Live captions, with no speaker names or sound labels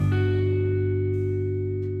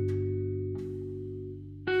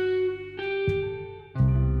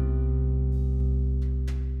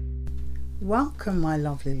Welcome, my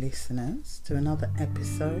lovely listeners, to another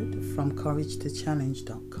episode from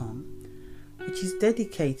CourageToChallenge.com, which is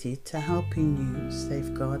dedicated to helping you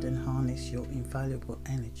safeguard and harness your invaluable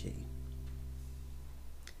energy.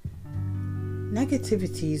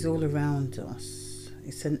 Negativity is all around us.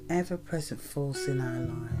 It's an ever-present force in our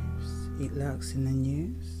lives. It lurks in the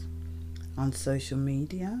news, on social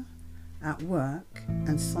media, at work,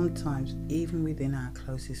 and sometimes even within our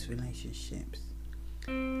closest relationships.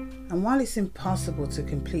 And while it's impossible to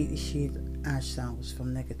completely shield ourselves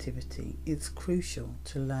from negativity, it's crucial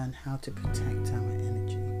to learn how to protect our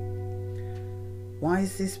energy. Why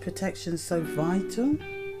is this protection so vital?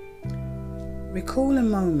 Recall a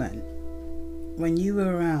moment when you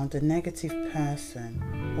were around a negative person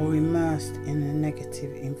or immersed in a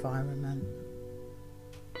negative environment.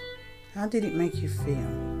 How did it make you feel?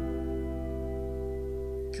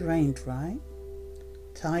 Drained, right?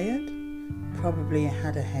 Tired? Probably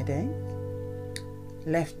had a headache.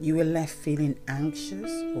 You were left feeling anxious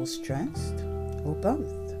or stressed, or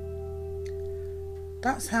both.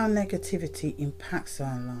 That's how negativity impacts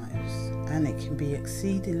our lives, and it can be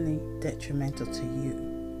exceedingly detrimental to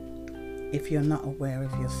you if you're not aware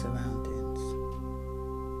of your surroundings.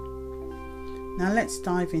 Now let's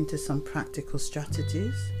dive into some practical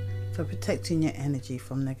strategies for protecting your energy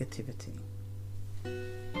from negativity.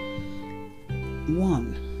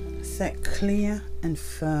 1. Set clear and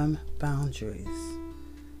firm boundaries.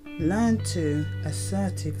 Learn to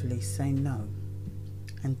assertively say no,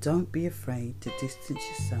 and don't be afraid to distance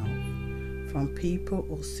yourself from people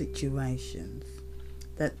or situations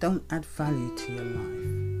that don't add value to your life.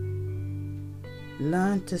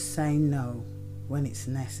 Learn to say no when it's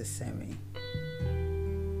necessary.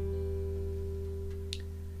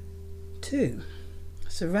 2.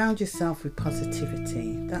 Surround yourself with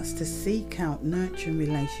positivity. That's to seek out nurturing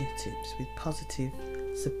relationships with positive,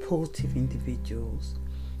 supportive individuals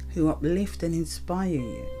who uplift and inspire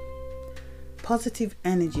you. Positive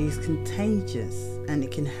energy is contagious and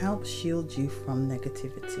it can help shield you from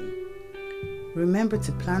negativity. Remember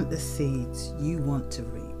to plant the seeds you want to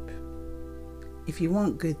reap. If you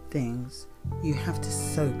want good things, you have to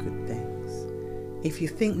sow good things. If you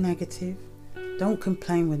think negative, don't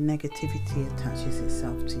complain when negativity attaches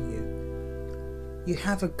itself to you. You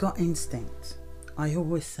have a gut instinct. I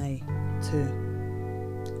always say to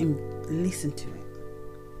listen to it.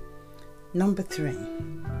 Number 3,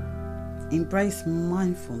 embrace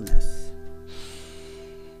mindfulness.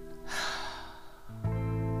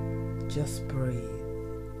 Just breathe.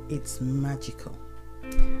 It's magical.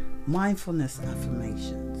 Mindfulness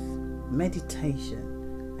affirmations,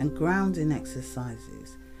 meditation, and grounding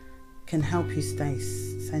exercises can help you stay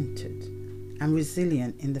centered and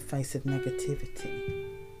resilient in the face of negativity.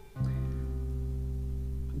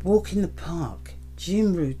 Walk in the park,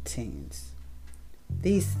 gym routines.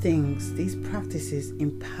 These practices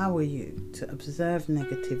empower you to observe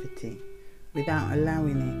negativity without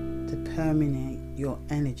allowing it to permeate your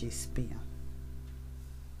energy sphere.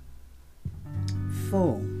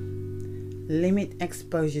 4. Limit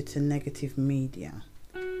exposure to negative media.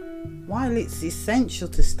 While it's essential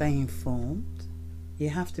to stay informed, you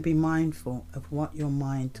have to be mindful of what your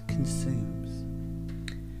mind consumes.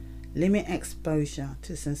 Limit exposure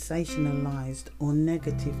to sensationalized or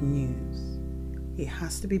negative news. It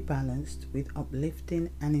has to be balanced with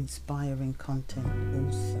uplifting and inspiring content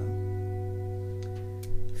also.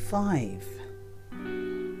 5.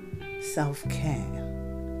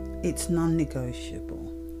 Self-care. It's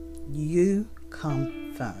non-negotiable. You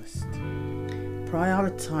come first.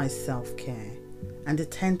 Prioritize self-care and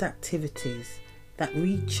attend activities that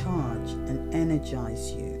recharge and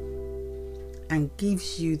energize you and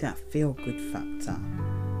gives you that feel-good factor.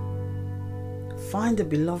 Find a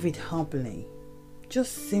beloved hobby.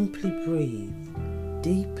 Just simply breathe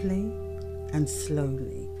deeply and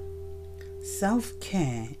slowly.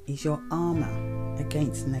 Self-care is your armor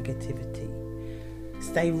against negativity.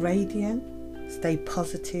 Stay radiant, stay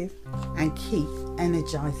positive, and keep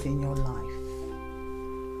energizing your life.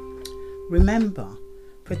 Remember,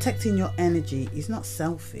 protecting your energy is not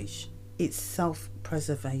selfish, it's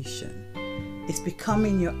self-preservation. It's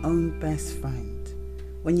becoming your own best friend.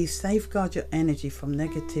 When you safeguard your energy from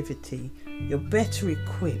negativity, you're better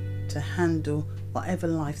equipped to handle whatever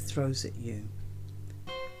life throws at you.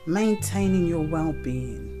 Maintaining your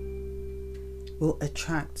well-being will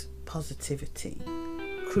attract positivity.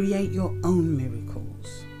 Create your own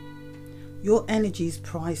miracles. Your energy is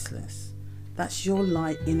priceless. That's your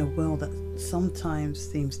light in a world that sometimes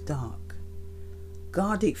seems dark.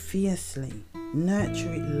 Guard it fiercely,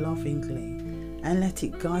 nurture it lovingly, and let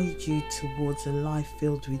it guide you towards a life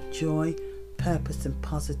filled with joy, purpose and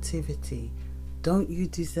positivity. Don't you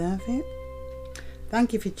deserve it?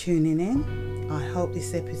 Thank you for tuning in. I hope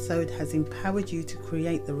this episode has empowered you to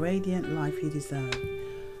create the radiant life you deserve.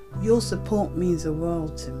 Your support means the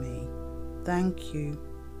world to me. Thank you,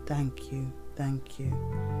 thank you, thank you.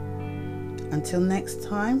 Until next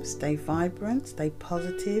time, stay vibrant, stay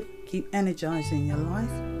positive, keep energizing your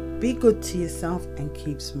life, be good to yourself and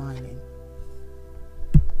keep smiling.